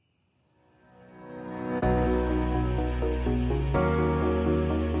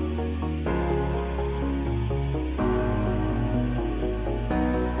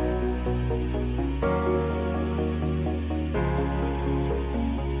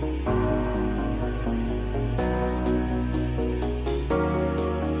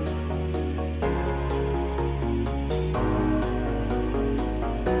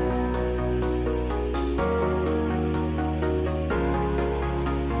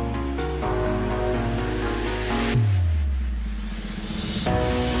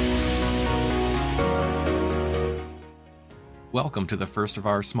Welcome to the first of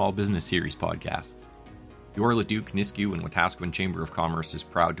our Small Business Series podcasts. Your Leduc, Nisku, and Wetaskiwin Chamber of Commerce is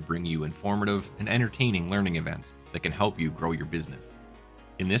proud to bring you informative and entertaining learning events that can help you grow your business.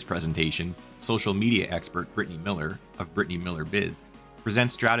 In this presentation, social media expert Brittany Miller of Brittany Miller Biz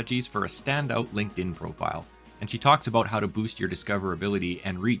presents strategies for a standout LinkedIn profile, and she talks about how to boost your discoverability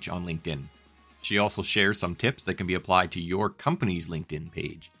and reach on LinkedIn. She also shares some tips that can be applied to your company's LinkedIn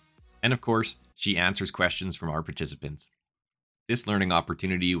page. And of course, she answers questions from our participants. This learning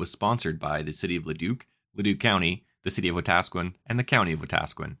opportunity was sponsored by the City of Leduc, Leduc County, the City of Wetaskiwin, and the County of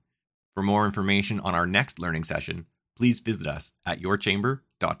Wetaskiwin. For more information on our next learning session, please visit us at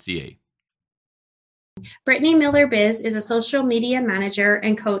yourchamber.ca. Brittany Miller Biz is a social media manager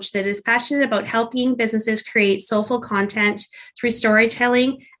and coach that is passionate about helping businesses create soulful content through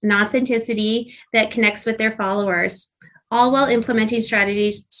storytelling and authenticity that connects with their followers, all while implementing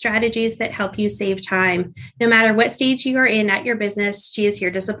strategies that help you save time. No matter what stage you are in at your business, she is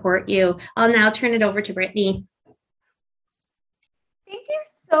here to support you. I'll now turn it over to Brittany. Thank you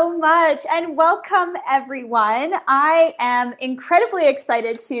so much, and welcome everyone. I am incredibly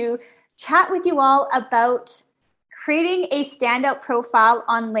excited to chat with you all about creating a standout profile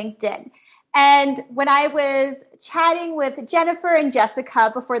on LinkedIn. And when I was chatting with Jennifer and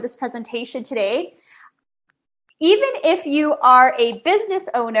Jessica before this presentation today, even if you are a business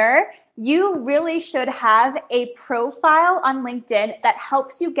owner, you really should have a profile on LinkedIn that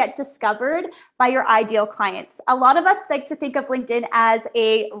helps you get discovered by your ideal clients. A lot of us like to think of LinkedIn as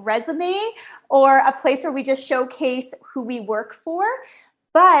a resume or a place where we just showcase who we work for.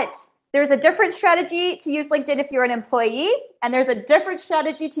 But there's a different strategy to use LinkedIn if you're an employee, and there's a different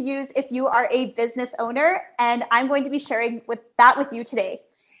strategy to use if you are a business owner. And I'm going to be sharing that with you today.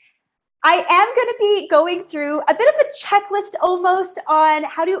 I am going to be going through a bit of a checklist almost on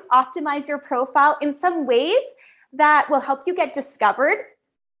how to optimize your profile in some ways that will help you get discovered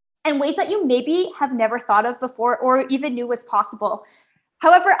and ways that you maybe have never thought of before or even knew was possible.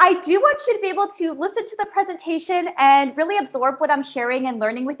 However, I do want you to be able to listen to the presentation and really absorb what I'm sharing and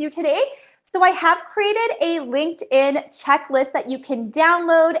learning with you today. So I have created a LinkedIn checklist that you can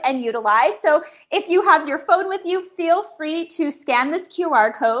download and utilize. So if you have your phone with you, feel free to scan this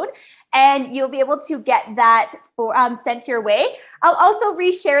QR code and you'll be able to get that sent your way. I'll also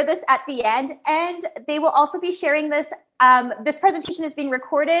reshare this at the end, and they will also be sharing this. This presentation is being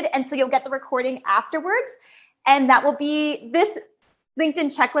recorded, and so you'll get the recording afterwards. And that will be this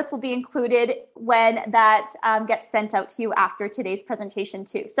LinkedIn checklist will be included when that gets sent out to you after today's presentation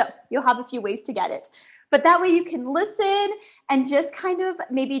too. So you'll have a few ways to get it. But that way you can listen and just kind of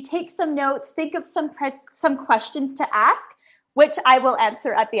maybe take some notes, think of some questions to ask, which I will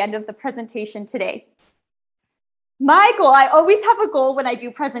answer at the end of the presentation today. My goal, I always have a goal when I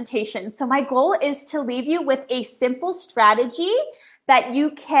do presentations. So my goal is to leave you with a simple strategy that you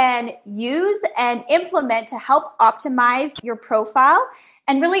can use and implement to help optimize your profile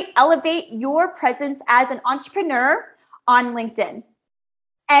and really elevate your presence as an entrepreneur on LinkedIn.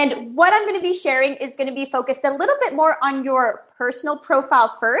 And what I'm going to be sharing is going to be focused a little bit more on your personal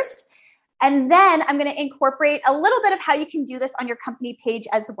profile first. And then I'm going to incorporate a little bit of how you can do this on your company page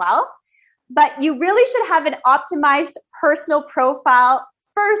as well. But you really should have an optimized personal profile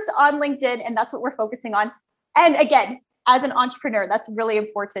first on LinkedIn, and that's what we're focusing on. And again, as an entrepreneur, that's really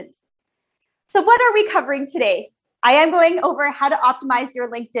important. So what are we covering today? I am going over how to optimize your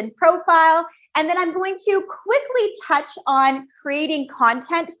LinkedIn profile, and then I'm going to quickly touch on creating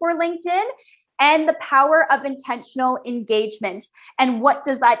content for LinkedIn and the power of intentional engagement. And what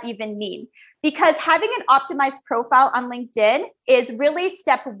does that even mean? Because having an optimized profile on LinkedIn is really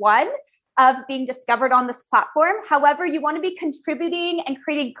step one of being discovered on this platform. However, you want to be contributing and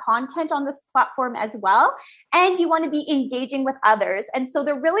creating content on this platform as well. And you want to be engaging with others. And so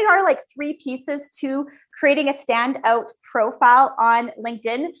there really are like three pieces to creating a standout profile on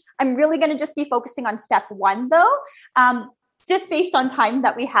LinkedIn. I'm really going to just be focusing on step one though, just based on time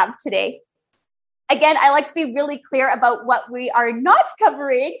that we have today. Again, I like to be really clear about what we are not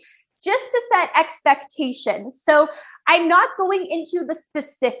covering, just to set expectations. So I'm not going into the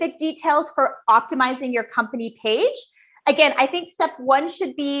specific details for optimizing your company page. Again, I think step one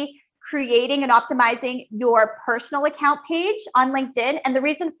should be creating and optimizing your personal account page on LinkedIn. And the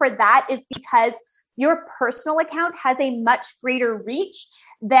reason for that is because your personal account has a much greater reach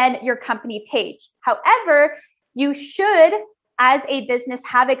than your company page. However, you should, as a business,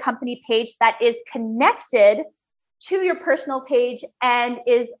 have a company page that is connected to your personal page and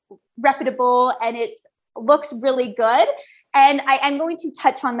is reputable and it looks really good. And I am going to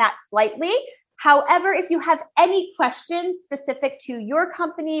touch on that slightly. However, if you have any questions specific to your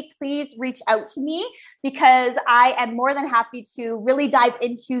company, please reach out to me because I am more than happy to really dive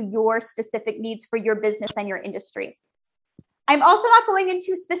into your specific needs for your business and your industry. I'm also not going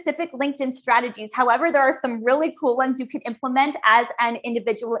into specific LinkedIn strategies. However, there are some really cool ones you can implement as an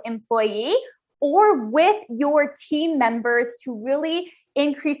individual employee or with your team members to really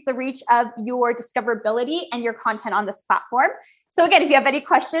increase the reach of your discoverability and your content on this platform. So again, if you have any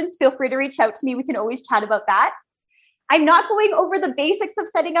questions, feel free to reach out to me. We can always chat about that. I'm not going over the basics of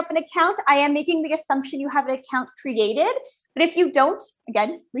setting up an account. I am making the assumption you have an account created. But if you don't,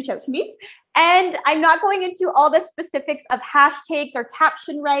 again, reach out to me. And I'm not going into all the specifics of hashtags or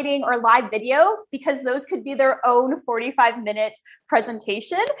caption writing or live video because those could be their own 45-minute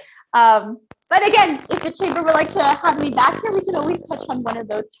presentation. But again, if the chamber would like to have me back here, we can always touch on one of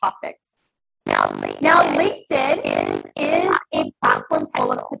those topics. Now, LinkedIn is a platform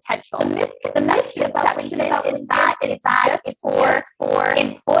full of potential. The misconception is that it's just for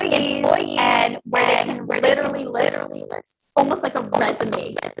employees and where they can literally list almost like a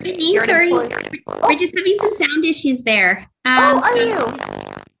resume. Brittany, sorry, we're just having some sound issues there. Are you?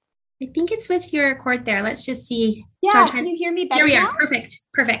 I think it's with your cord there. Let's just see. Yeah, can you hear me better? There we now? are.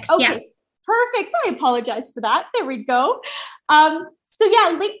 Perfect. Okay, yeah. Perfect. I apologize for that. There we go. So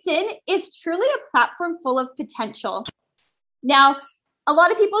yeah, LinkedIn is truly a platform full of potential. Now, a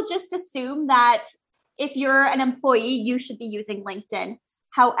lot of people just assume that if you're an employee, you should be using LinkedIn.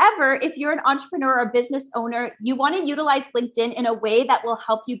 However, if you're an entrepreneur or business owner, you want to utilize LinkedIn in a way that will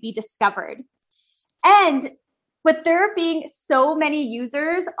help you be discovered. And with there being so many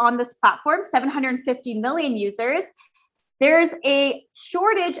users on this platform, 750 million users, there's a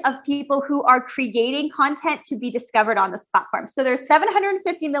shortage of people who are creating content to be discovered on this platform. So there's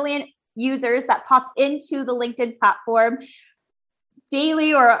 750 million users that pop into the LinkedIn platform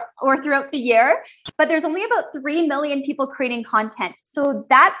daily or throughout the year, but there's only about 3 million people creating content. So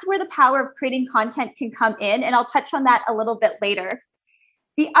that's where the power of creating content can come in. And I'll touch on that a little bit later.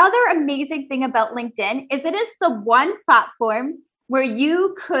 The other amazing thing about LinkedIn is it is the one platform where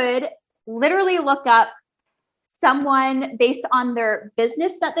you could literally look up someone based on their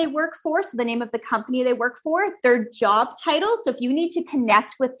business that they work for, so the name of the company they work for, their job title. So if you need to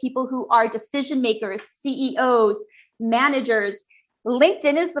connect with people who are decision makers, CEOs, managers,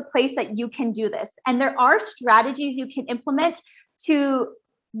 LinkedIn is the place that you can do this. And there are strategies you can implement to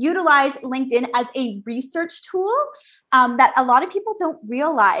utilize LinkedIn as a research tool that a lot of people don't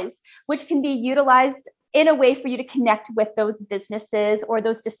realize, which can be utilized in a way for you to connect with those businesses or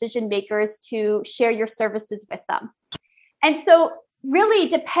those decision makers to share your services with them. And so really,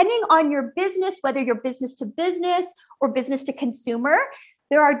 depending on your business, whether you're business to business or business to consumer,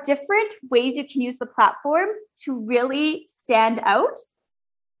 there are different ways you can use the platform to really stand out.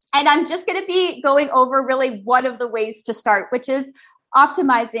 And I'm just going to be going over really one of the ways to start, which is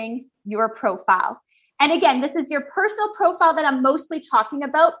optimizing your profile. And again, this is your personal profile that I'm mostly talking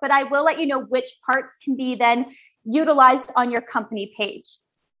about, but I will let you know which parts can be then utilized on your company page.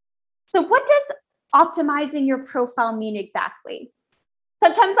 So what does optimizing your profile mean exactly?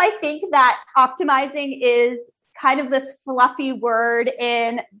 Sometimes I think that optimizing is kind of this fluffy word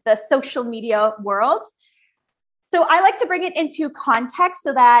in the social media world. So I like to bring it into context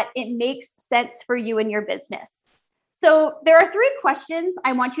so that it makes sense for you and your business. So there are 3 questions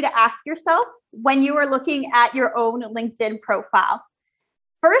I want you to ask yourself when you are looking at your own LinkedIn profile.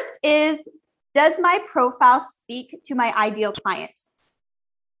 First is, does my profile speak to my ideal client?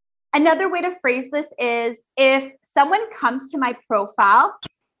 Another way to phrase this is, if someone comes to my profile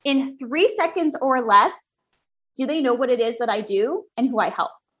in 3 seconds or less, do they know what it is that I do and who I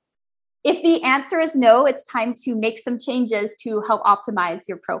help? If the answer is no, it's time to make some changes to help optimize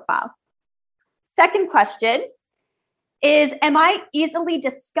your profile. Second question is, am I easily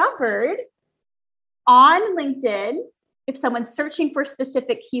discovered on LinkedIn? If someone's searching for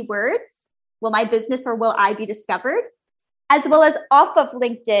specific keywords, will my business or will I be discovered? As well as off of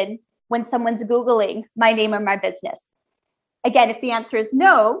LinkedIn when someone's Googling my name or my business. Again, if the answer is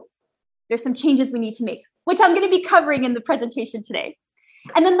no, there's some changes we need to make, which I'm going to be covering in the presentation today.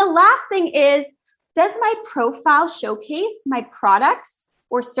 And then the last thing is, does my profile showcase my products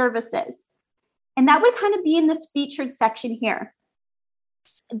or services? And that would kind of be in this featured section here.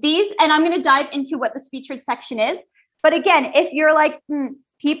 And I'm going to dive into what this featured section is. But again, if you're like,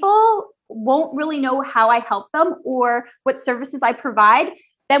 people won't really know how I help them or what services I provide,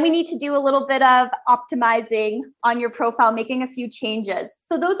 then we need to do a little bit of optimizing on your profile, making a few changes.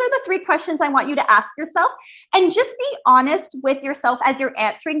 So those are the 3 questions I want you to ask yourself. And just be honest with yourself as you're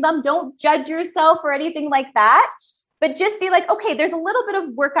answering them. Don't judge yourself or anything like that. but just be like, okay, there's a little bit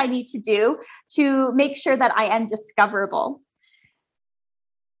of work I need to do to make sure that I am discoverable.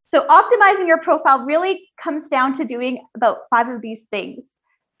 So optimizing your profile really comes down to doing about 5 of these things.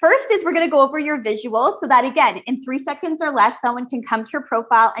 First is we're going to go over your visuals so that, again, in 3 seconds or less, someone can come to your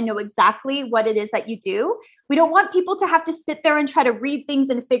profile and know exactly what it is that you do. We don't want people to have to sit there and try to read things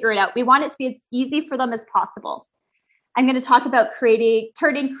and figure it out. We want it to be as easy for them as possible. I'm going to talk about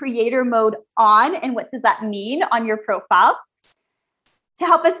turning creator mode on and what does that mean on your profile. To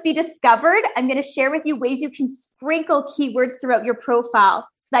help us be discovered, I'm going to share with you ways you can sprinkle keywords throughout your profile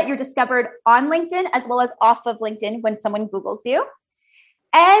so that you're discovered on LinkedIn as well as off of LinkedIn when someone Googles you.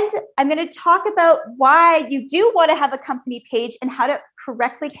 And I'm going to talk about why you do want to have a company page and how to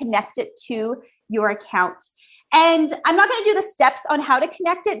correctly connect it to your account. And I'm not going to do the steps on how to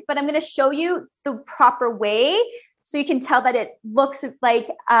connect it, but I'm going to show you the proper way so you can tell that it looks like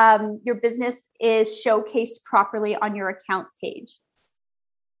your business is showcased properly on your account page.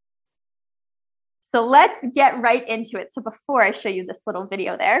 So let's get right into it. So before I show you this little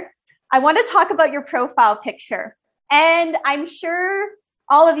video there, I want to talk about your profile picture. And I'm sure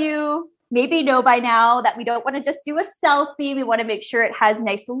all of you maybe know by now that we don't want to just do a selfie. We want to make sure it has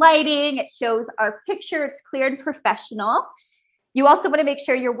nice lighting. It shows our picture. It's clear and professional. You also want to make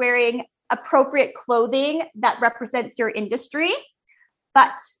sure you're wearing appropriate clothing that represents your industry.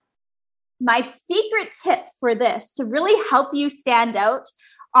 But my secret tip for this to really help you stand out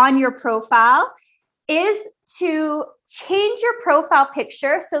on your profile is to change your profile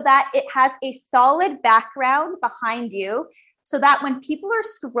picture so that it has a solid background behind you, so that when people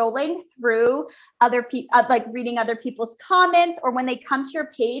are scrolling through other people, like reading other people's comments, or when they come to your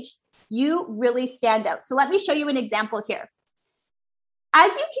page, you really stand out. So let me show you an example here. As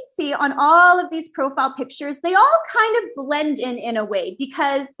you can see on all of these profile pictures, they all kind of blend in a way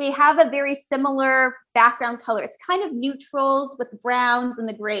because they have a very similar background color. It's kind of neutrals with the browns and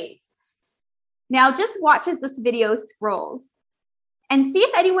the grays. Now just watch as this video scrolls and see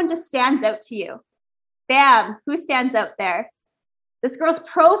if anyone just stands out to you. Bam, who stands out there? This girl's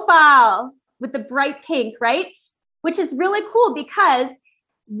profile with the bright pink, right? Which is really cool because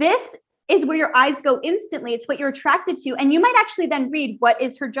this is where your eyes go instantly. It's what you're attracted to. And you might actually then read, what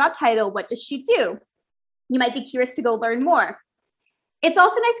is her job title? What does she do? You might be curious to go learn more. It's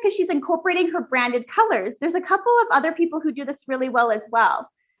also nice because she's incorporating her branded colors. There's a couple of other people who do this really well as well.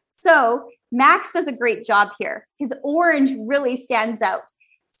 So Max does a great job here. His orange really stands out.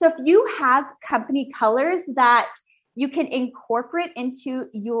 So if you have company colors that you can incorporate into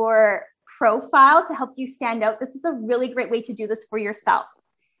your profile to help you stand out, this is a really great way to do this for yourself.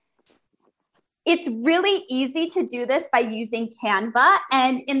 It's really easy to do this by using Canva.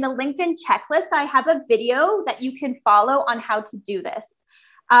 And in the LinkedIn checklist, I have a video that you can follow on how to do this.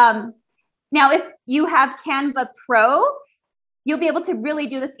 Now, if you have Canva Pro, you'll be able to really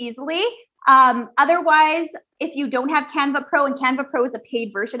do this easily. Otherwise, if you don't have Canva Pro, and Canva Pro is a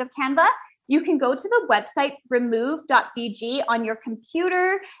paid version of Canva, you can go to the website remove.bg on your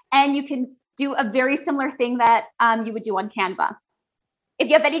computer, and you can do a very similar thing that you would do on Canva. If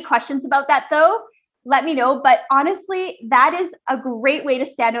you have any questions about that, though, let me know. But honestly, that is a great way to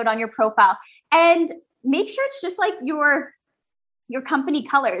stand out on your profile. And make sure it's just like your company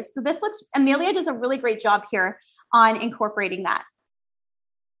colors. So this looks, Amelia does a really great job here on incorporating that.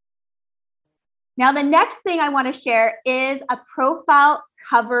 Now, the next thing I want to share is a profile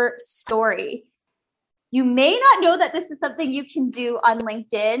cover story. You may not know that this is something you can do on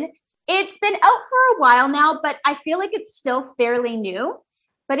LinkedIn. It's been out for a while now, but I feel like it's still fairly new.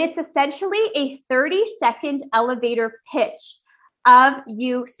 But it's essentially a 30-second elevator pitch of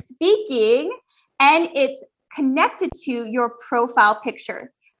you speaking, and it's connected to your profile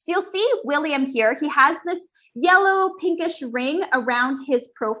picture. So you'll see William here. He has this yellow pinkish ring around his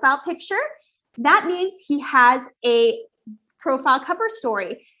profile picture. That means he has a profile cover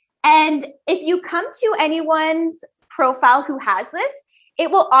story. And if you come to anyone's profile who has this,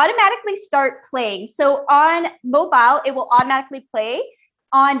 it will automatically start playing. So on mobile, it will automatically play.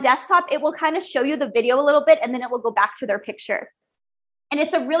 On desktop, it will kind of show you the video a little bit, and then it will go back to their picture. And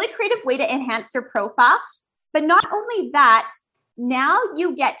it's a really creative way to enhance your profile. But not only that, now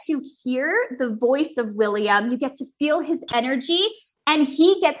you get to hear the voice of William. You get to feel his energy, and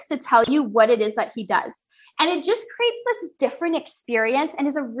he gets to tell you what it is that he does. And it just creates this different experience and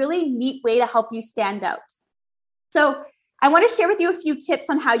is a really neat way to help you stand out. So I want to share with you a few tips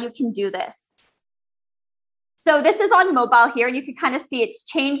on how you can do this. So this is on mobile here. You can kind of see it's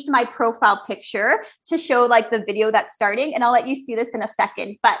changed my profile picture to show like the video that's starting. And I'll let you see this in a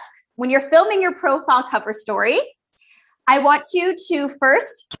second. But when you're filming your profile cover story, I want you to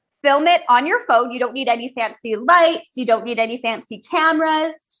first film it on your phone. You don't need any fancy lights. You don't need any fancy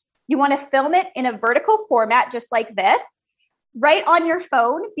cameras. You want to film it in a vertical format, just like this, right on your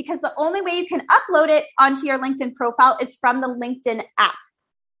phone, because the only way you can upload it onto your LinkedIn profile is from the LinkedIn app.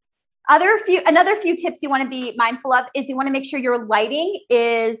 Another few tips you want to be mindful of is you want to make sure your lighting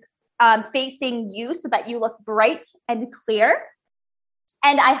is facing you so that you look bright and clear.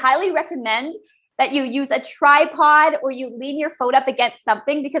 And I highly recommend that you use a tripod or you lean your phone up against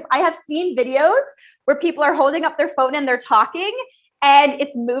something, because I have seen videos where people are holding up their phone and they're talking and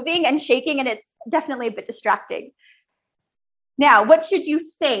it's moving and shaking, and it's definitely a bit distracting. Now, what should you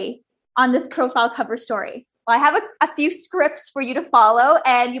say on this profile cover story? Well, I have a few scripts for you to follow,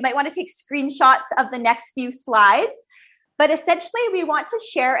 and you might want to take screenshots of the next few slides. But essentially, we want to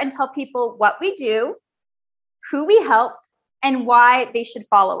share and tell people what we do, who we help, and why they should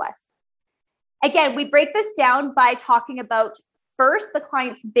follow us. Again, we break this down by talking about first the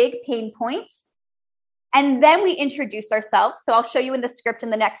client's big pain point, and then we introduce ourselves. So I'll show you in the script in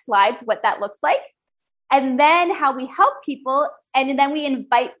the next slides what that looks like, and then how we help people, and then we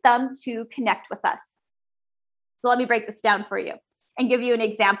invite them to connect with us. So let me break this down for you and give you an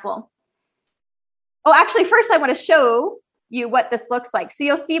example. Oh, actually, first I want to show you what this looks like. So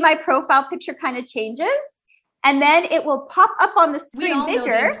you'll see my profile picture kind of changes, and then it will pop up on the screen bigger. We all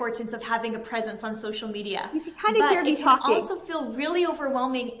know the importance of having a presence on social media. You can kind of hear me talking. It can also feel really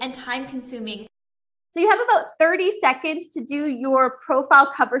overwhelming and time-consuming. So you have about 30 seconds to do your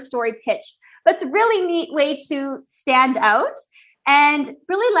profile cover story pitch. That's a really neat way to stand out and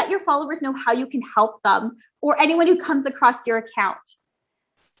really let your followers know how you can help them or anyone who comes across your account.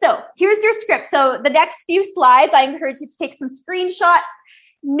 So here's your script. So the next few slides, I encourage you to take some screenshots,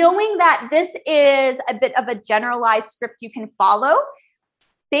 knowing that this is a bit of a generalized script you can follow.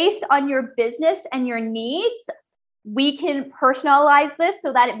 Based on your business and your needs, we can personalize this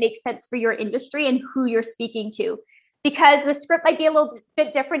so that it makes sense for your industry and who you're speaking to. Because the script might be a little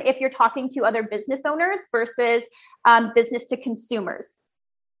bit different if you're talking to other business owners versus business to consumers.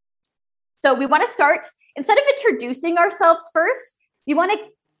 So we want to start, instead of introducing ourselves first, you want to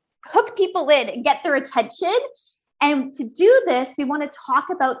hook people in and get their attention. And to do this, we want to talk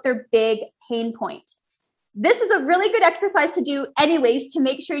about their big pain point. This is a really good exercise to do anyways to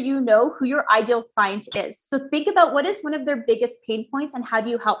make sure you know who your ideal client is. So think about what is one of their biggest pain points and how do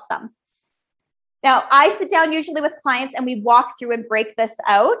you help them? Now, I sit down usually with clients and we walk through and break this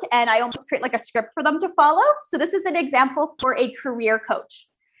out, and I almost create like a script for them to follow. So this is an example for a career coach.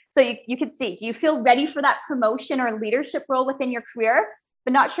 So you can see, do you feel ready for that promotion or leadership role within your career,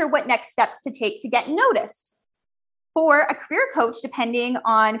 but not sure what next steps to take to get noticed? For a career coach, depending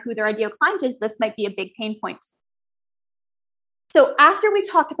on who their ideal client is, this might be a big pain point. So after we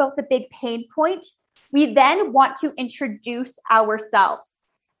talk about the big pain point, we then want to introduce ourselves.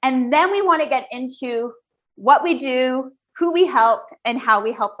 And then we want to get into what we do, who we help, and how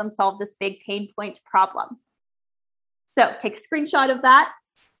we help them solve this big pain point problem. So take a screenshot of that.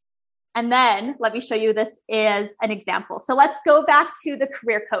 And then let me show you this as an example. So let's go back to the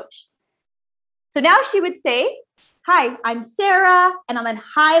career coach. So now she would say, hi, I'm Sarah, and I'm a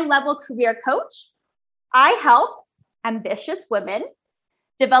high-level career coach. I help ambitious women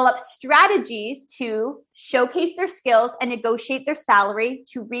develop strategies to showcase their skills and negotiate their salary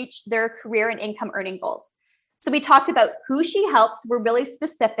to reach their career and income earning goals. So we talked about who she helps. We're really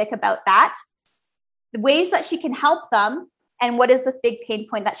specific about that, the ways that she can help them, and what is this big pain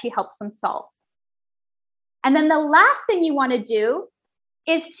point that she helps them solve. And then the last thing you want to do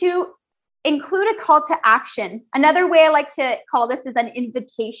is to include a call to action. Another way I like to call this is an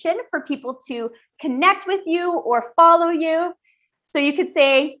invitation for people to connect with you or follow you. So you could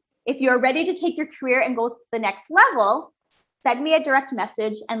say, if you're ready to take your career and goals to the next level, send me a direct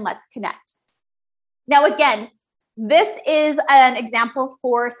message and let's connect. Now, again, this is an example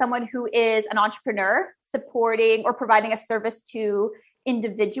for someone who is an entrepreneur supporting or providing a service to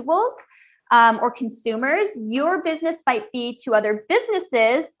individuals or consumers. Your business might be to other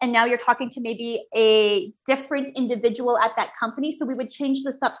businesses, and now you're talking to maybe a different individual at that company. So we would change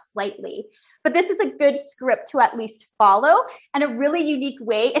this up slightly. But this is a good script to at least follow, and a really unique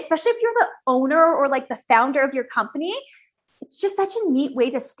way, especially if you're the owner or like the founder of your company. It's just such a neat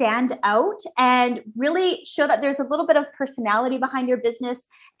way to stand out and really show that there's a little bit of personality behind your business,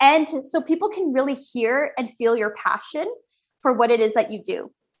 and so people can really hear and feel your passion for what it is that you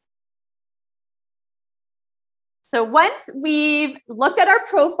do. So once we've looked at our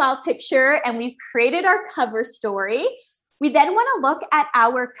profile picture and we've created our cover story, we then want to look at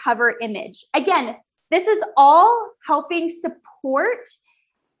our cover image. Again, this is all helping support,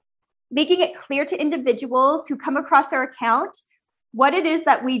 making it clear to individuals who come across our account what it is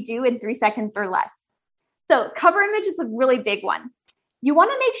that we do in 3 seconds or less. So cover image is a really big one. You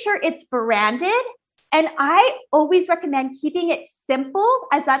want to make sure it's branded. And I always recommend keeping it simple,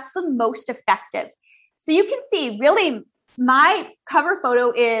 as that's the most effective. So you can see really my cover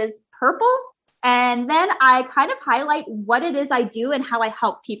photo is purple. And then I kind of highlight what it is I do and how I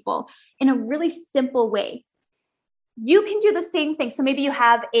help people in a really simple way. You can do the same thing. So maybe you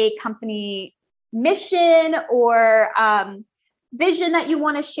have a company mission or vision that you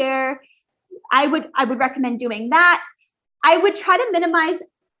want to share. I would recommend doing that. I would try to minimize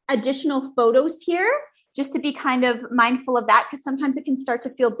additional photos here just to be kind of mindful of that, because sometimes it can start to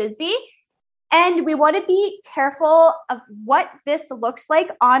feel busy. And we want to be careful of what this looks like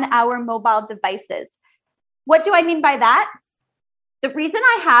on our mobile devices. What do I mean by that? The reason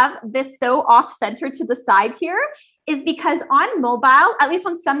I have this so off-center to the side here is because on mobile, at least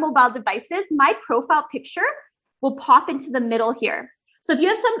on some mobile devices, my profile picture will pop into the middle here. So if you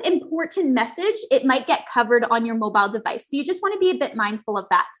have some important message, it might get covered on your mobile device. So you just want to be a bit mindful of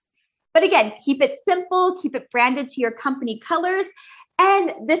that. But again, keep it simple, keep it branded to your company colors.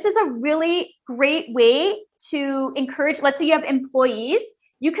 And this is a really great way to encourage, let's say you have employees,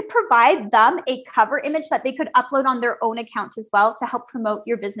 you could provide them a cover image that they could upload on their own account as well to help promote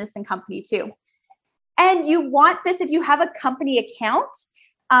your business and company too. And you want this, if you have a company account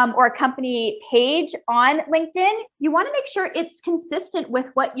or a company page on LinkedIn, you want to make sure it's consistent with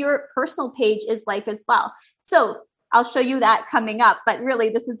what your personal page is like as well. So I'll show you that coming up, but really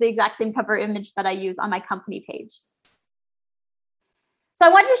this is the exact same cover image that I use on my company page. So I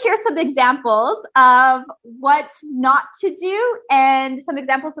wanted to share some examples of what not to do and some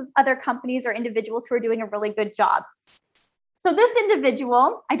examples of other companies or individuals who are doing a really good job. So this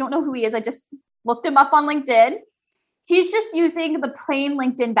individual, I don't know who he is. I just looked him up on LinkedIn. He's just using the plain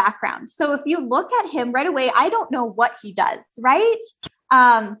LinkedIn background. So if you look at him right away, I don't know what he does, right?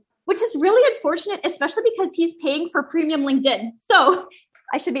 Which is really unfortunate, especially because he's paying for premium LinkedIn. So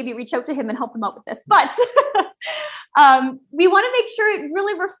I should maybe reach out to him and help him out with this. But we want to make sure it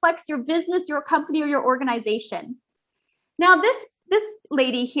really reflects your business, your company, or your organization. Now, this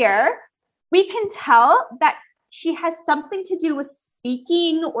lady here, we can tell that she has something to do with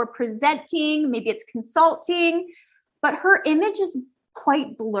speaking or presenting. Maybe it's consulting, but her image is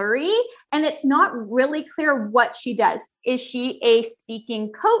quite blurry and it's not really clear what she does. Is she a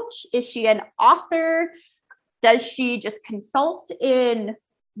speaking coach? Is she an author? Does she just consult in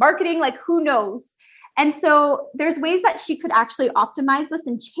marketing? Like, who knows? And so there's ways that she could actually optimize this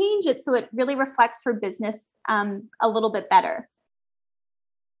and change it so it really reflects her business a little bit better.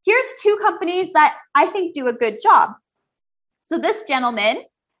 Here's 2 companies that I think do a good job. So this gentleman,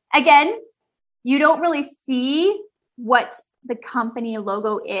 again, you don't really see what the company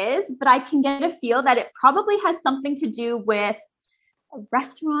logo is, but I can get a feel that it probably has something to do with a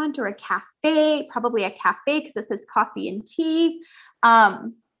restaurant or a cafe, probably a cafe because it says coffee and tea.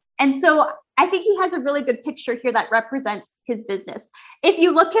 And so I think he has a really good picture here that represents his business. If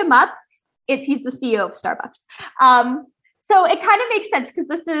you look him up, he's the CEO of Starbucks. So it kind of makes sense because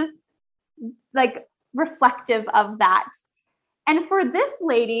this is like reflective of that. And for this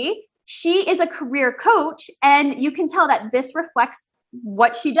lady, she is a career coach, and you can tell that this reflects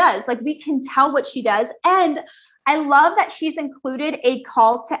what she does. Like, we can tell what she does. And I love that she's included a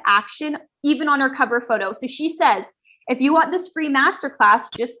call to action even on her cover photo. So she says, if you want this free masterclass,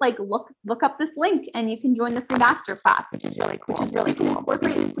 just like look up this link and you can join the free masterclass, which is really cool.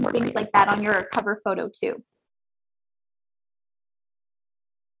 Incorporate some things like that on your cover photo too.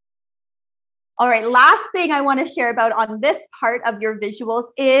 All right, last thing I want to share about on this part of your visuals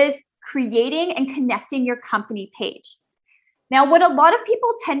is creating and connecting your company page. Now, what a lot of people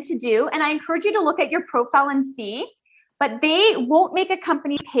tend to do, and I encourage you to look at your profile and see, but they won't make a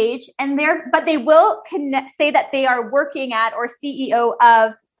company page but they will say that they are working at or CEO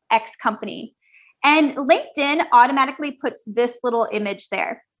of X company. And LinkedIn automatically puts this little image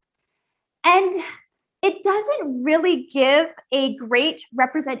there. And it doesn't really give a great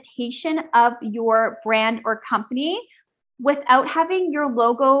representation of your brand or company without having your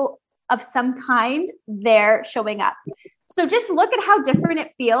logo of some kind there showing up. So just look at how different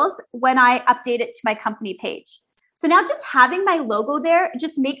it feels when I update it to my company page. So now just having my logo there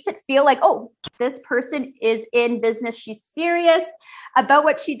just makes it feel like, oh, this person is in business. She's serious about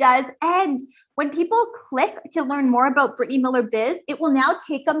what she does. And when people click to learn more about Brittany Miller Biz, it will now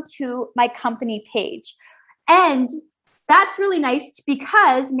take them to my company page. And that's really nice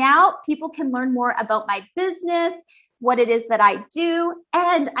because now people can learn more about my business, what it is that I do,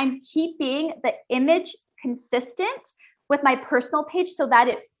 and I'm keeping the image consistent with my personal page so that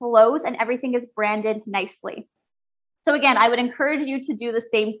it flows and everything is branded nicely. So again, I would encourage you to do the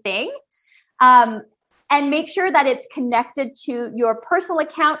same thing, and make sure that it's connected to your personal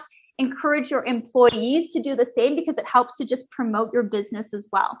account. Encourage your employees to do the same because it helps to just promote your business as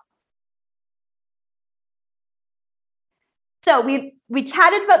well. So we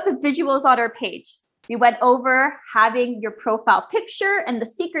chatted about the visuals on our page. We went over having your profile picture and the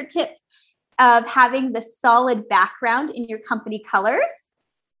secret tip of having the solid background in your company colors.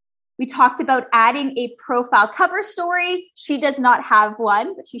 We talked about adding a profile cover story. She does not have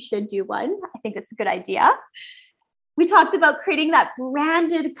one, but she should do one. I think it's a good idea. We talked about creating that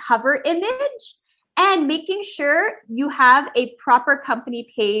branded cover image and making sure you have a proper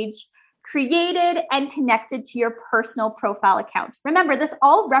company page created and connected to your personal profile account. Remember, this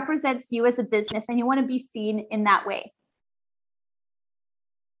all represents you as a business and you want to be seen in that way.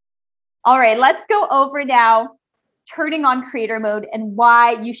 All right, let's go over now turning on creator mode and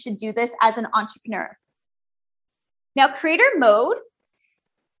why you should do this as an entrepreneur. Now, creator mode,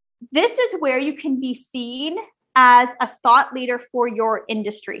 this is where you can be seen as a thought leader for your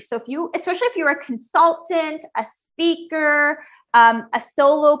industry. So especially if you're a consultant, a speaker, a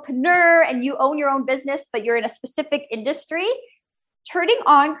solopreneur, and you own your own business, but you're in a specific industry, turning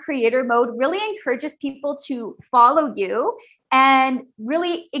on creator mode really encourages people to follow you and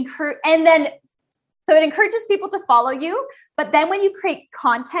really so it encourages people to follow you. But then when you create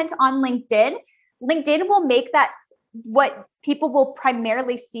content on LinkedIn, LinkedIn will make that what people will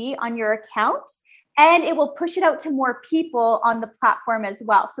primarily see on your account, and it will push it out to more people on the platform as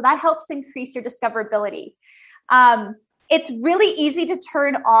well. So that helps increase your discoverability. It's really easy to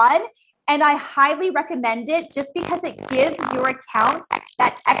turn on, and I highly recommend it just because it gives your account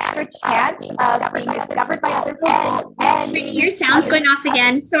that extra chance of being discovered by other people. And Your sound's going off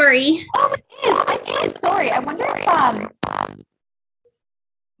again. Sorry. Oh, it is. Sorry. I wonder if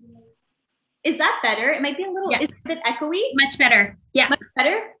is that better? It might be a little, is it a bit echoey? Much better. Yeah. Much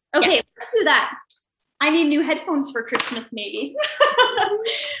better? Okay, Yeah. Let's do that. I need new headphones for Christmas, maybe.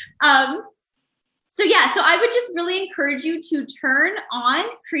 So I would just really encourage you to turn on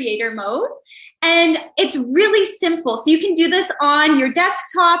creator mode. And it's really simple. So you can do this on your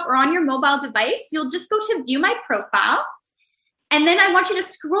desktop or on your mobile device. You'll just go to view my profile. And then I want you to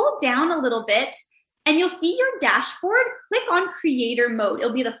scroll down a little bit and you'll see your dashboard. Click on creator mode.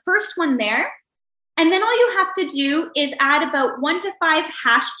 It'll be the first one there. And then all you have to do is add about 1 to 5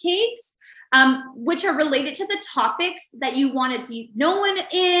 hashtags, which are related to the topics that you want to be known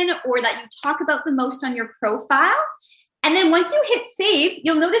in or that you talk about the most on your profile. And then once you hit save,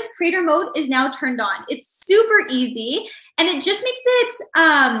 you'll notice creator mode is now turned on. It's super easy, and it just makes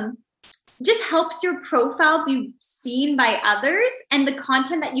it, just helps your profile be seen by others and the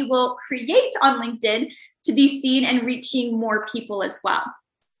content that you will create on LinkedIn to be seen and reaching more people as well.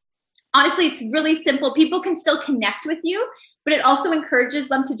 Honestly, it's really simple. People can still connect with you, but it also encourages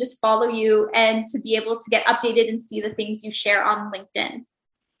them to just follow you and to be able to get updated and see the things you share on LinkedIn.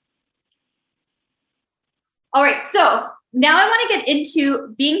 All right, so now I want to get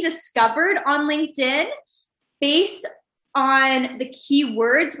into being discovered on LinkedIn based on the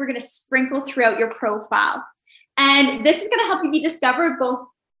keywords we're going to sprinkle throughout your profile. And this is going to help you be discovered both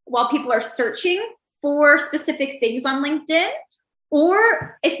while people are searching for specific things on LinkedIn,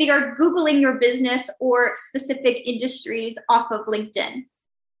 or if they are Googling your business or specific industries off of LinkedIn.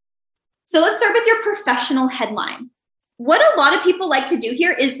 So let's start with your professional headline. What a lot of people like to do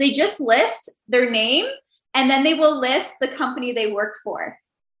here is they just list their name and then they will list the company they work for.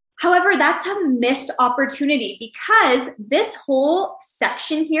 However, that's a missed opportunity because this whole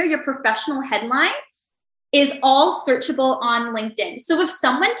section here, your professional headline, is all searchable on LinkedIn. So if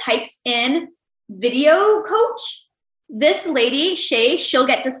someone types in video coach, this lady, Shay, she'll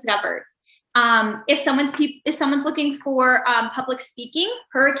get discovered. If someone's looking for public speaking,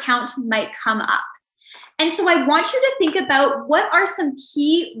 her account might come up. And so I want you to think about what are some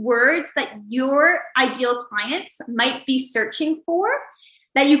key words that your ideal clients might be searching for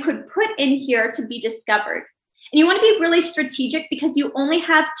that you could put in here to be discovered. And you want to be really strategic because you only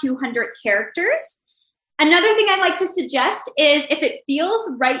have 200 characters. Another thing I'd like to suggest is if it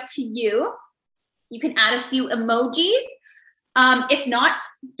feels right to you, you can add a few emojis. If not,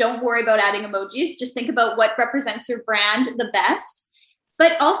 don't worry about adding emojis. Just think about what represents your brand the best.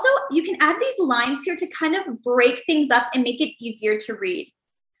 But also, you can add these lines here to kind of break things up and make it easier to read.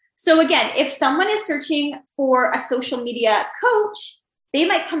 So again, if someone is searching for a social media coach, they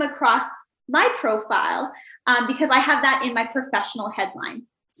might come across my profile because I have that in my professional headline.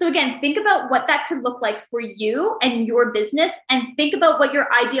 So again, think about what that could look like for you and your business, and think about what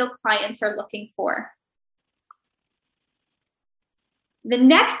your ideal clients are looking for. The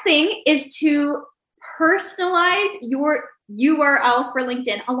next thing is to personalize your URL for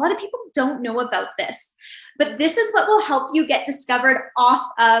LinkedIn. A lot of people don't know about this, but this is what will help you get discovered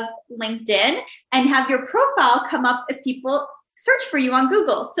off of LinkedIn and have your profile come up if people search for you on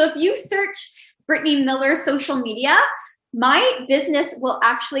Google. So if you search Brittany Miller social media, my business will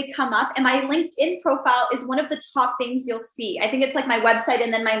actually come up, and my LinkedIn profile is one of the top things you'll see. I think it's like my website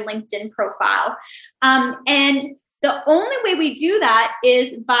and then my LinkedIn profile. And the only way we do that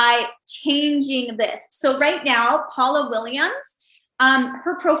is by changing this. So right now, Paula Williams,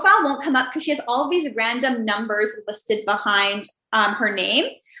 her profile won't come up because she has all of these random numbers listed behind her name.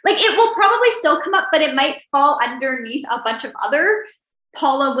 Like, it will probably still come up, but it might fall underneath a bunch of other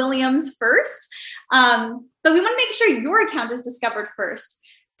Paula Williams first. But we want to make sure your account is discovered first.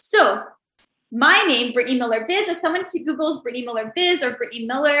 So my name, Brittany Miller Biz, if someone Googles Brittany Miller Biz or Brittany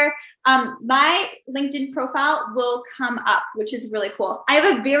Miller, my LinkedIn profile will come up, which is really cool. I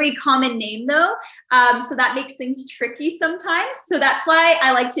have a very common name though, so that makes things tricky sometimes. So that's why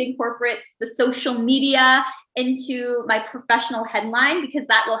I like to incorporate the social media into my professional headline, because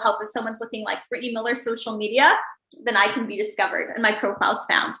that will help if someone's looking like Brittany Miller social media, then I can be discovered and my profile's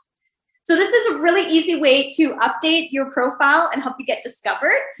found. So this is a really easy way to update your profile and help you get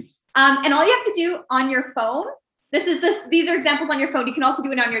discovered. And all you have to do on your phone, these are examples on your phone. You can also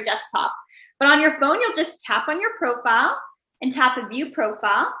do it on your desktop. But on your phone, you'll just tap on your profile and tap a view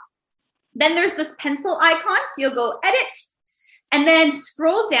profile. Then there's this pencil icon. So you'll go edit and then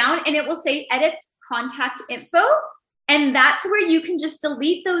scroll down and it will say edit contact info. And that's where you can just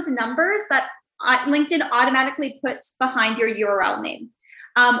delete those numbers that LinkedIn automatically puts behind your URL name.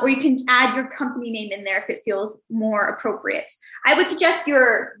 Or you can add your company name in there if it feels more appropriate. I would suggest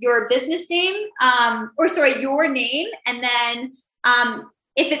your business name, your name. And then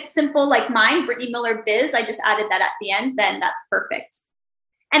if it's simple like mine, Brittany Miller Biz, I just added that at the end, then that's perfect.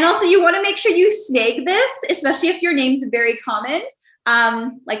 And also you want to make sure you snag this, especially if your name's very common,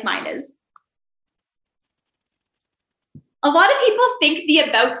 like mine is. A lot of people think the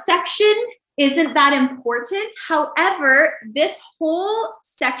about section isn't that important. However, this whole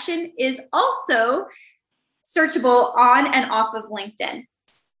section is also searchable on and off of LinkedIn.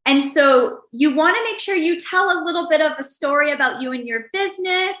 And so you want to make sure you tell a little bit of a story about you and your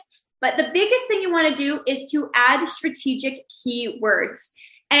business. But the biggest thing you want to do is to add strategic keywords.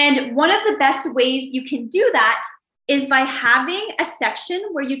 And one of the best ways you can do that is by having a section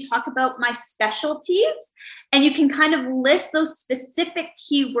where you talk about my specialties and you can kind of list those specific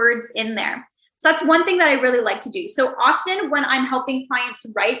keywords in there. So that's one thing that I really like to do. So often when I'm helping clients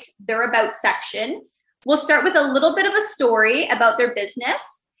write their about section, we'll start with a little bit of a story about their business,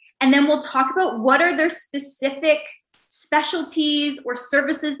 and then we'll talk about what are their specific specialties or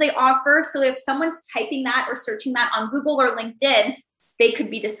services they offer. So if someone's typing that or searching that on Google or LinkedIn, they could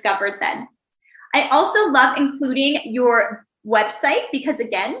be discovered then. I also love including your website because,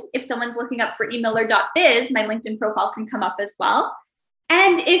 again, if someone's looking up brittnymiller.biz, my LinkedIn profile can come up as well.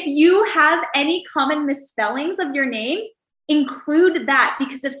 And if you have any common misspellings of your name, include that,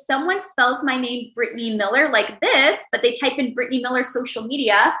 because if someone spells my name Brittany Miller like this, but they type in Brittany Miller social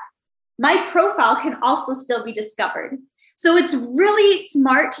media, my profile can also still be discovered. So it's really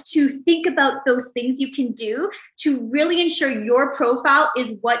smart to think about those things you can do to really ensure your profile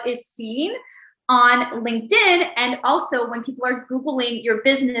is what is seen on LinkedIn, and also when people are Googling your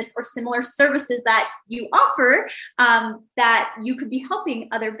business or similar services that you offer, that you could be helping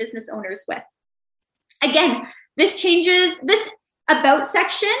other business owners with. Again, this about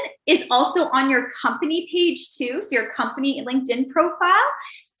section is also on your company page too, so your company LinkedIn profile.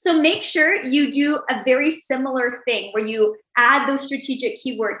 So make sure you do a very similar thing where you add those strategic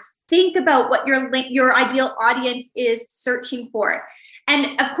keywords. Think about what your ideal audience is searching for.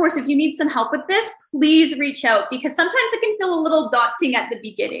 And of course, if you need some help with this, please reach out, because sometimes it can feel a little daunting at the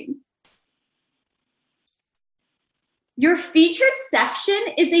beginning. Your featured section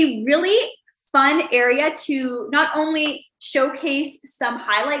is a really fun area to not only showcase some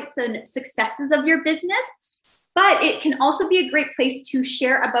highlights and successes of your business, but it can also be a great place to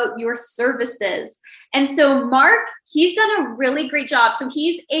share about your services. And so Mark, he's done a really great job. So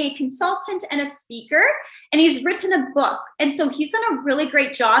he's a consultant and a speaker, and he's written a book. And so he's done a really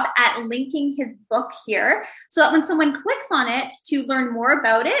great job at linking his book here so that when someone clicks on it to learn more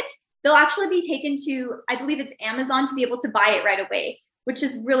about it, they'll actually be taken to, I believe it's Amazon, to be able to buy it right away, which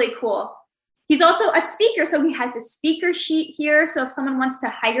is really cool. He's also a speaker, so he has a speaker sheet here. So if someone wants to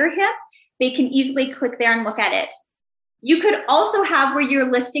hire him, they can easily click there and look at it. You could also have where you're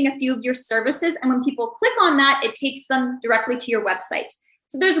listing a few of your services, and when people click on that, it takes them directly to your website.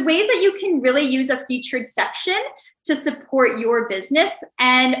 So there's ways that you can really use a featured section to support your business,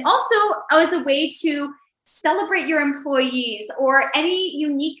 and also as a way to celebrate your employees or any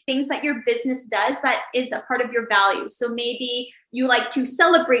unique things that your business does that is a part of your values. So maybe you like to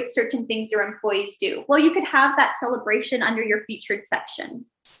celebrate certain things your employees do. Well, you could have that celebration under your featured section.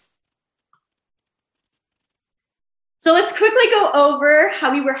 So let's quickly go over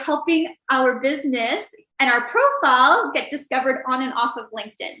how we were helping our business and our profile get discovered on and off of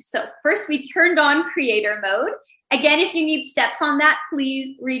LinkedIn. So first, we turned on creator mode. Again, if you need steps on that,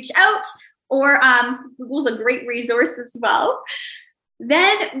 please reach out, or Google's a great resource as well.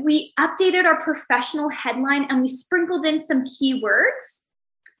 Then we updated our professional headline and we sprinkled in some keywords.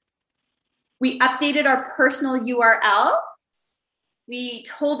 We updated our personal URL. We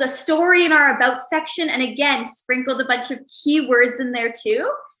told a story in our about section and again, sprinkled a bunch of keywords in there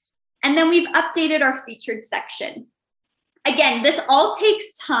too. And then we've updated our featured section. Again, this all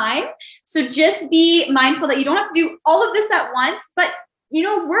takes time. So just be mindful that you don't have to do all of this at once, but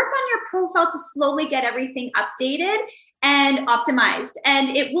work on your profile to slowly get everything updated and optimized. And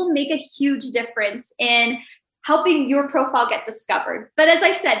it will make a huge difference in helping your profile get discovered. But as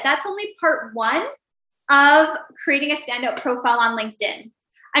I said, that's only part one of creating a standout profile on LinkedIn.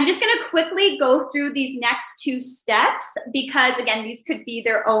 I'm just going to quickly go through these next two steps because, again, these could be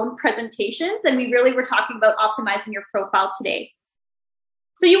their own presentations. And we really were talking about optimizing your profile today.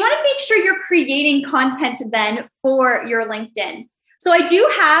 So you want to make sure you're creating content then for your LinkedIn. So I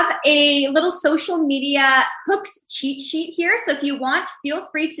do have a little social media hooks cheat sheet here. So if you want, feel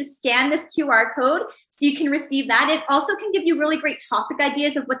free to scan this QR code so you can receive that. It also can give you really great topic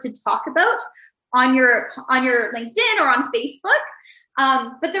ideas of what to talk about on your LinkedIn or on Facebook.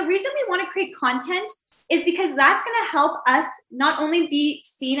 But the reason we want to create content is because that's going to help us not only be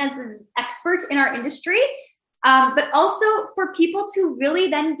seen as an expert in our industry, but also for people to really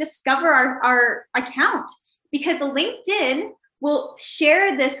then discover our account, because LinkedIn will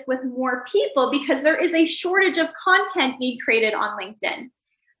share this with more people because there is a shortage of content being created on LinkedIn.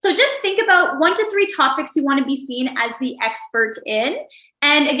 So just think about 1 to 3 topics you want to be seen as the expert in.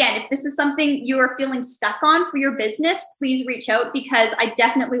 And again, if this is something you are feeling stuck on for your business, please reach out because I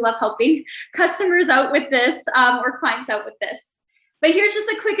definitely love helping customers out with this or clients out with this. But here's just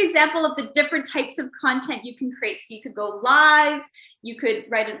a quick example of the different types of content you can create. So you could go live, you could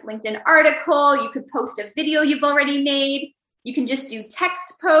write a LinkedIn article, you could post a video you've already made. You can just do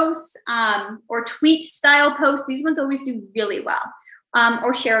text posts or tweet style posts. These ones always do really well.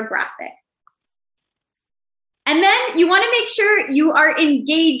 Or share a graphic. And then you want to make sure you are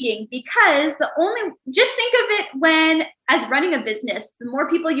engaging because just think of it as running a business, the more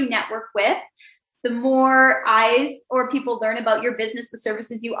people you network with, the more eyes or people learn about your business, the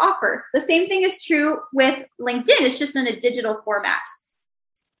services you offer. The same thing is true with LinkedIn. It's just in a digital format.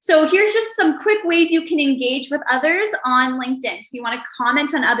 So here's just some quick ways you can engage with others on LinkedIn. So you want to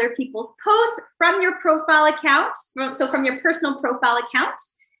comment on other people's posts from your profile account. So from your personal profile account.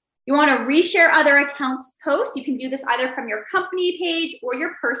 You want to reshare other accounts' posts. You can do this either from your company page or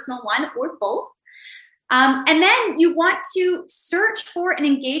your personal one or both. And then you want to search for and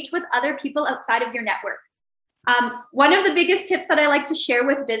engage with other people outside of your network. One of the biggest tips that I like to share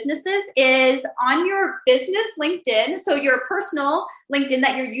with businesses is on your business LinkedIn, so your personal LinkedIn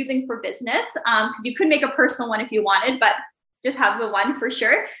that you're using for business, because you could make a personal one if you wanted, but just have the one for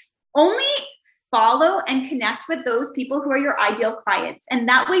sure. Only follow and connect with those people who are your ideal clients. And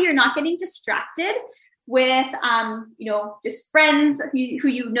that way you're not getting distracted with, just friends who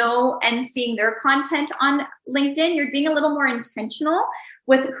you know and seeing their content on LinkedIn. You're being a little more intentional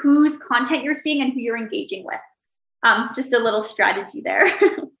with whose content you're seeing and who you're engaging with. Just a little strategy there.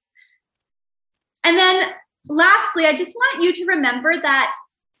 And then lastly, I just want you to remember that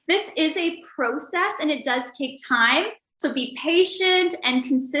this is a process and it does take time. So be patient and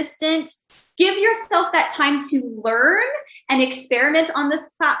consistent. Give yourself that time to learn and experiment on this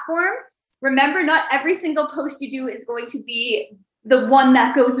platform. Remember, not every single post you do is going to be the one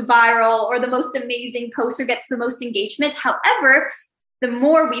that goes viral or the most amazing post or gets the most engagement. However, the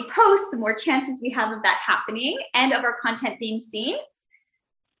more we post, the more chances we have of that happening and of our content being seen.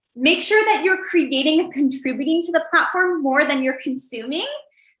 Make sure that you're creating and contributing to the platform more than you're consuming,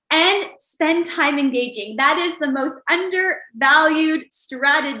 and spend time engaging. That is the most undervalued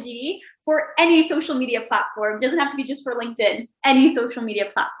strategy for any social media platform. It doesn't have to be just for LinkedIn, any social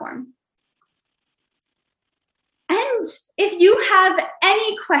media platform. And if you have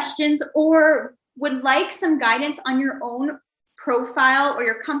any questions or would like some guidance on your own profile or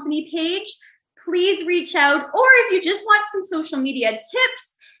your company page, please reach out. Or if you just want some social media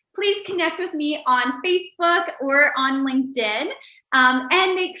tips, please connect with me on Facebook or on LinkedIn.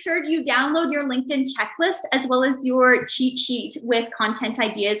 And make sure you download your LinkedIn checklist as well as your cheat sheet with content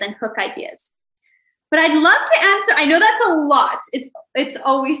ideas and hook ideas. But I'd love to answer. I know that's a lot. It's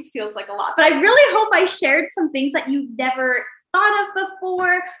always feels like a lot, but I really hope I shared some things that you've never thought of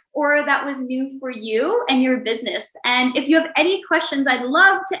before or that was new for you and your business. And if you have any questions, I'd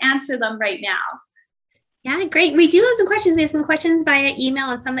love to answer them right now. Yeah, great. We do have some questions. We have some questions via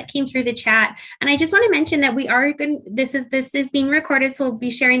email and some that came through the chat. And I just want to mention that we are going. This is being recorded, so we'll be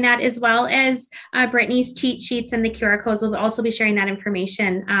sharing that as well as Brittany's cheat sheets and the QR codes. We'll also be sharing that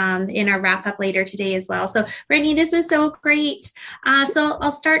information in our wrap up later today as well. So, Brittany, this was so great. So I'll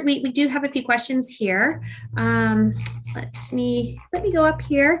start. We do have a few questions here. Let me go up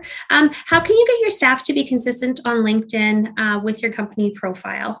here. How can you get your staff to be consistent on LinkedIn with your company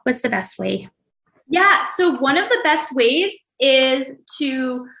profile? What's the best way? Yeah, so one of the best ways is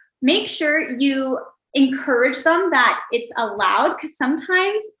to make sure you encourage them that it's allowed, because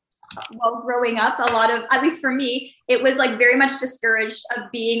sometimes while growing up, a lot of, at least for me, it was like very much discouraged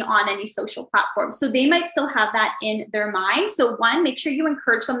of being on any social platform. So they might still have that in their mind. So one, make sure you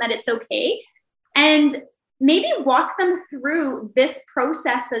encourage them that it's okay. And maybe walk them through this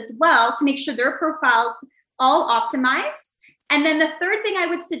process as well to make sure their profile's all optimized. And then the third thing I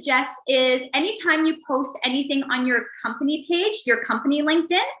would suggest is anytime you post anything on your company page, your company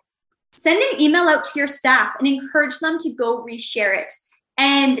LinkedIn, send an email out to your staff and encourage them to go reshare it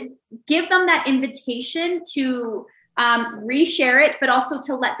and give them that invitation to reshare it, but also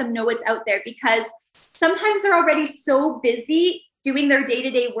to let them know it's out there, because sometimes they're already so busy doing their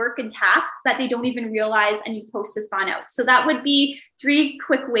day-to-day work and tasks that they don't even realize a new post has gone out. So that would be 3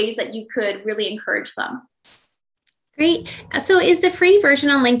 quick ways that you could really encourage them. Great. So is the free version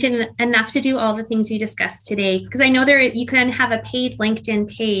on LinkedIn enough to do all the things you discussed today? Because I know you can have a paid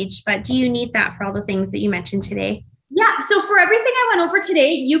LinkedIn page, but do you need that for all the things that you mentioned today? Yeah. So for everything I went over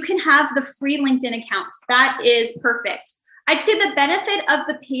today, you can have the free LinkedIn account. That is perfect. I'd say the benefit of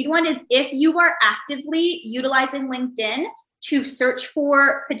the paid one is if you are actively utilizing LinkedIn to search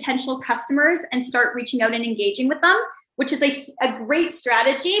for potential customers and start reaching out and engaging with them, which is a great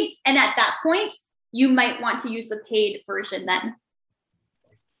strategy. And at that point, you might want to use the paid version then.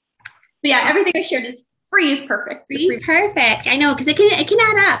 But yeah, everything I shared is free is perfect. Free, perfect. I know, because it can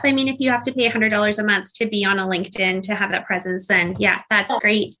add up. I mean, if you have to pay $100 a month to be on a LinkedIn to have that presence, then yeah, that's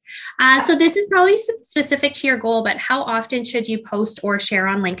great. So this is probably specific to your goal, but how often should you post or share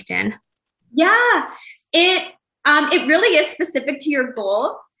on LinkedIn? Yeah, it really is specific to your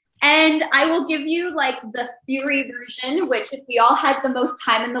goal. And I will give you like the theory version, which if we all had the most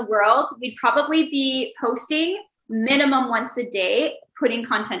time in the world, we'd probably be posting minimum once a day, putting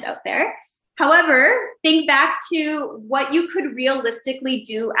content out there. However, think back to what you could realistically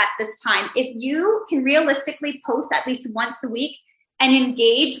do at this time. If you can realistically post at least once a week and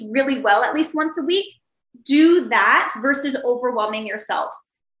engage really well at least once a week, do that versus overwhelming yourself.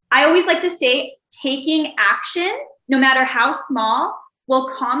 I always like to say taking action, no matter how small, will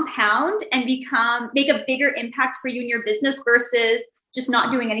compound and make a bigger impact for you in your business versus just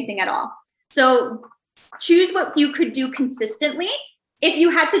not doing anything at all. So choose what you could do consistently. If you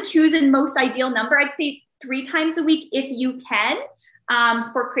had to choose a most ideal number, I'd say 3 times a week if you can,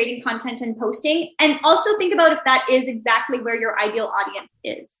 for creating content and posting. And also think about if that is exactly where your ideal audience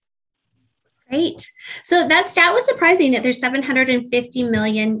is. Great. So that stat was surprising that there's 750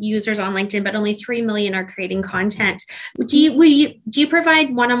 million users on LinkedIn, but only 3 million are creating content. Do you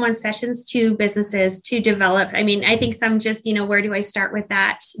provide one-on-one sessions to businesses to develop? I mean, I think some just, where do I start with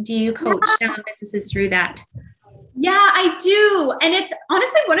that? Do you coach down businesses through that? Yeah, I do. And it's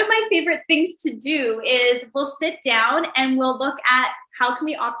honestly one of my favorite things to do is we'll sit down and we'll look at how can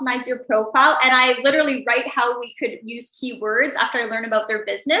we optimize your profile. And I literally write how we could use keywords after I learn about their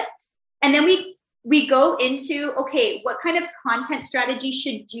business. And then we go into, okay, what kind of content strategy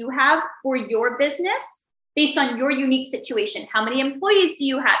should you have for your business based on your unique situation? How many employees do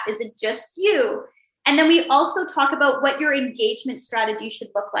you have? Is it just you? And then we also talk about what your engagement strategy should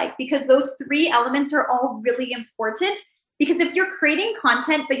look like, because those 3 elements are all really important. Because if you're creating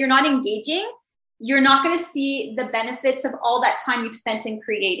content, but you're not engaging, you're not going to see the benefits of all that time you've spent in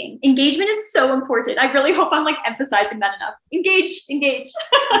creating. Engagement is so important. I really hope I'm emphasizing that enough. Engage.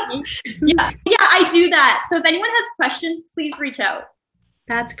 Yeah, I do that. So if anyone has questions, please reach out.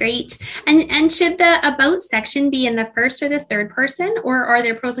 That's great. And should the about section be in the first or the third person, or are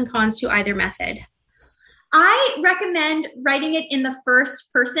there pros and cons to either method? I recommend writing it in the first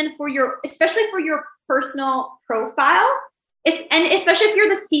person especially for your personal profile. And especially if you're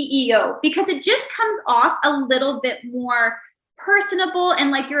the CEO, because it just comes off a little bit more personable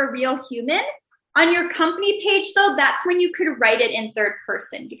and like you're a real human. On your company page though, that's when you could write it in third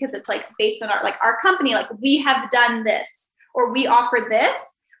person, because it's like based on our company, like we have done this or we offer this.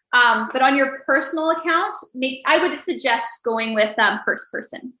 But on your personal account, I would suggest going with first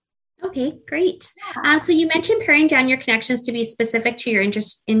person. Okay, great. So you mentioned paring down your connections to be specific to your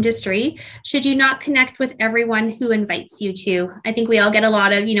industry. Should you not connect with everyone who invites you to? I think we all get a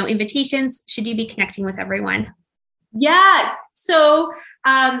lot of, invitations. Should you be connecting with everyone? Yeah. So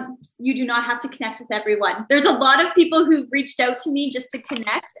you do not have to connect with everyone. There's a lot of people who've reached out to me just to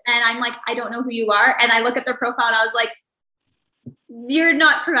connect. And I'm like, I don't know who you are. And I look at their profile and I was like, you're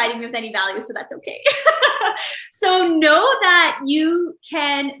not providing me with any value, so that's okay. So know that you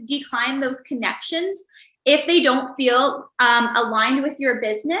can decline those connections if they don't feel aligned with your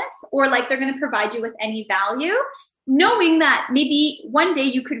business or like they're going to provide you with any value, knowing that maybe one day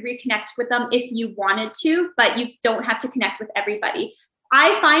you could reconnect with them if you wanted to, but you don't have to connect with everybody.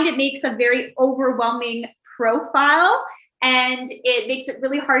 I find it makes a very overwhelming profile, and it makes it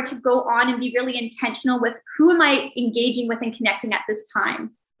really hard to go on and be really intentional with who am I engaging with and connecting at this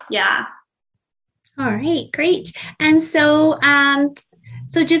time. Yeah. All right, great. And so,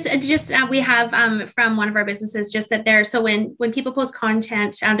 we have from one of our businesses just that there. So when people post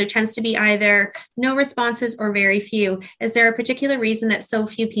content, there tends to be either no responses or very few. Is there a particular reason that so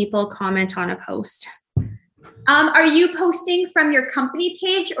few people comment on a post? Are you posting from your company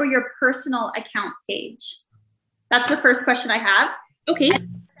page or your personal account page? That's the first question I have. Okay. And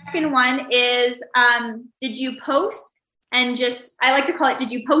the second one is, did you post and I like to call it,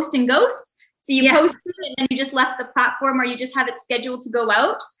 did you post and ghost? So you posted and then you just left the platform, or you just have it scheduled to go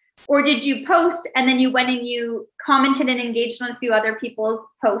out? Or did you post and then you went and you commented and engaged on a few other people's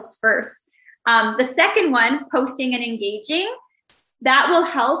posts first? The second one, posting and engaging, that will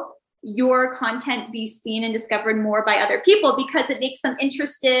help your content be seen and discovered more by other people because it makes them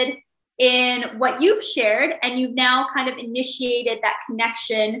interested in what you've shared, and you've now kind of initiated that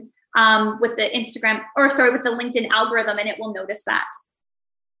connection with the with the LinkedIn algorithm, and it will notice that.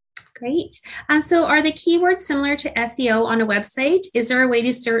 Great. So are the keywords similar to SEO on a website? Is there a way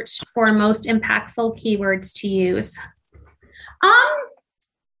to search for most impactful keywords to use?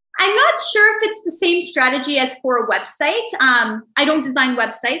 I'm not sure if it's the same strategy as for a website. I don't design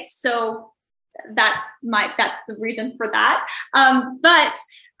websites, so that's the reason for that. But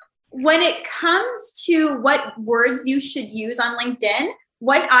when it comes to what words you should use on LinkedIn,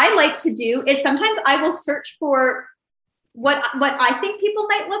 what I like to do is sometimes I will search for what I think people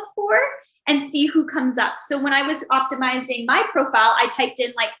might look for and see who comes up. So when I was optimizing my profile, I typed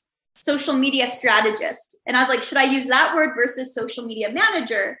in like social media strategist, and I was like, should I use that word versus social media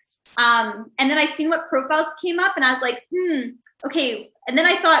manager? And then I seen what profiles came up, and I was like, okay. And then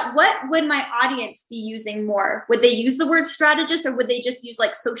I thought, what would my audience be using more? Would they use the word strategist, or would they just use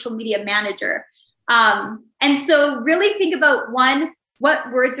like social media manager? And so really think about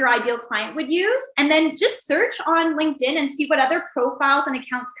what words your ideal client would use, and then just search on LinkedIn and see what other profiles and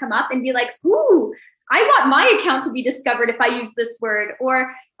accounts come up and be like, ooh, I want my account to be discovered if I use this word.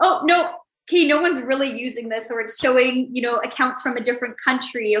 Or, oh, no, okay, no one's really using this, or it's showing, accounts from a different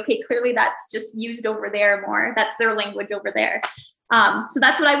country. Okay, clearly that's just used over there more. That's their language over there. So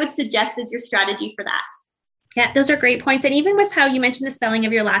that's what I would suggest is your strategy for that. Yeah, those are great points. And even with how you mentioned the spelling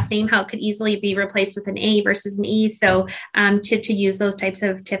of your last name, how it could easily be replaced with an A versus an E. So to use those types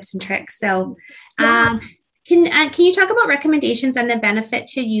of tips and tricks. So can you talk about recommendations and the benefit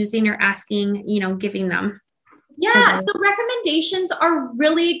to using or asking, giving them? Yeah, so recommendations are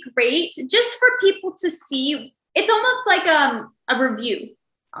really great just for people to see. It's almost like a review,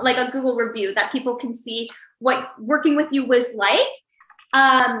 like a Google review that people can see what working with you was like.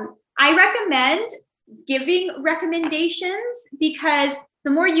 I recommend giving recommendations because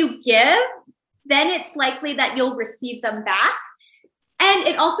the more you give, then it's likely that you'll receive them back. And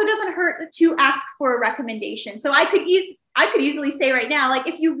it also doesn't hurt to ask for a recommendation. So I could easily say right now, like,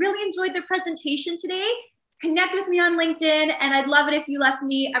 if you really enjoyed the presentation today, connect with me on LinkedIn, and I'd love it if you left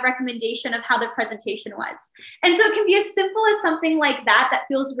me a recommendation of how the presentation was. And so it can be as simple as something like that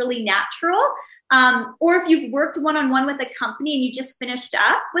feels really natural. Or if you've worked one-on-one with a company and you just finished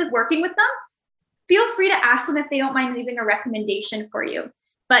up with working with them, feel free to ask them if they don't mind leaving a recommendation for you.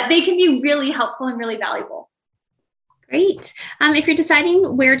 But they can be really helpful and really valuable. Great. If you're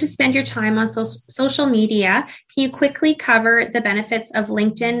deciding where to spend your time on social media, can you quickly cover the benefits of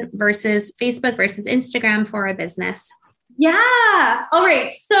LinkedIn versus Facebook versus Instagram for a business? Yeah. All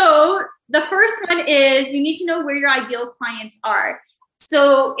right. So the first one is you need to know where your ideal clients are.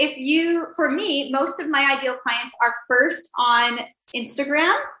 So for me, most of my ideal clients are first on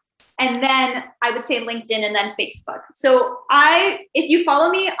Instagram and then I would say LinkedIn, and then Facebook. So if you follow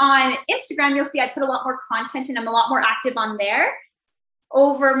me on Instagram, you'll see I put a lot more content and I'm a lot more active on there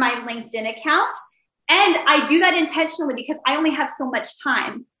over my LinkedIn account. And I do that intentionally because I only have so much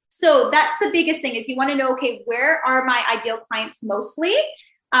time. So that's the biggest thing, is you want to know, okay, where are my ideal clients mostly?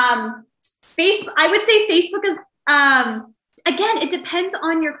 Facebook, I would say Facebook is, again, it depends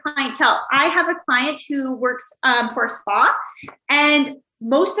on your clientele. I have a client who works for a spa, and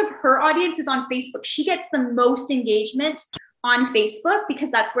most of her audience is on Facebook. She gets the most engagement on Facebook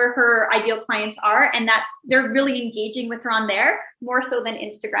because that's where her ideal clients are, and they're really engaging with her on there more so than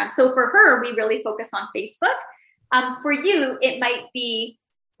Instagram. So for her, we really focus on Facebook. For you, it might be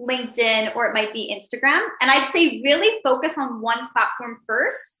LinkedIn or it might be Instagram. And I'd say really focus on one platform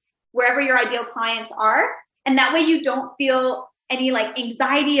first, wherever your ideal clients are. And that way you don't feel any like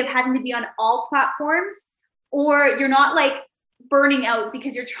anxiety of having to be on all platforms, or you're not like burning out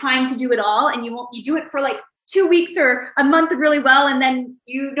because you're trying to do it all and you do it for like 2 weeks or a month really well, and then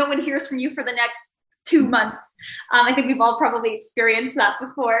no one hears from you for the next 2 months. I think we've all probably experienced that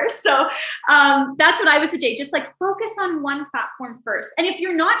before. So that's what I would suggest. Just like focus on one platform first. And if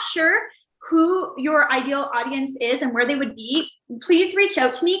you're not sure who your ideal audience is and where they would be, please reach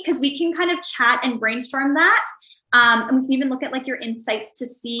out to me, because we can kind of chat and brainstorm that. And we can even look at like your insights to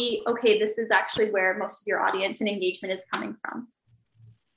see, okay, this is actually where most of your audience and engagement is coming from.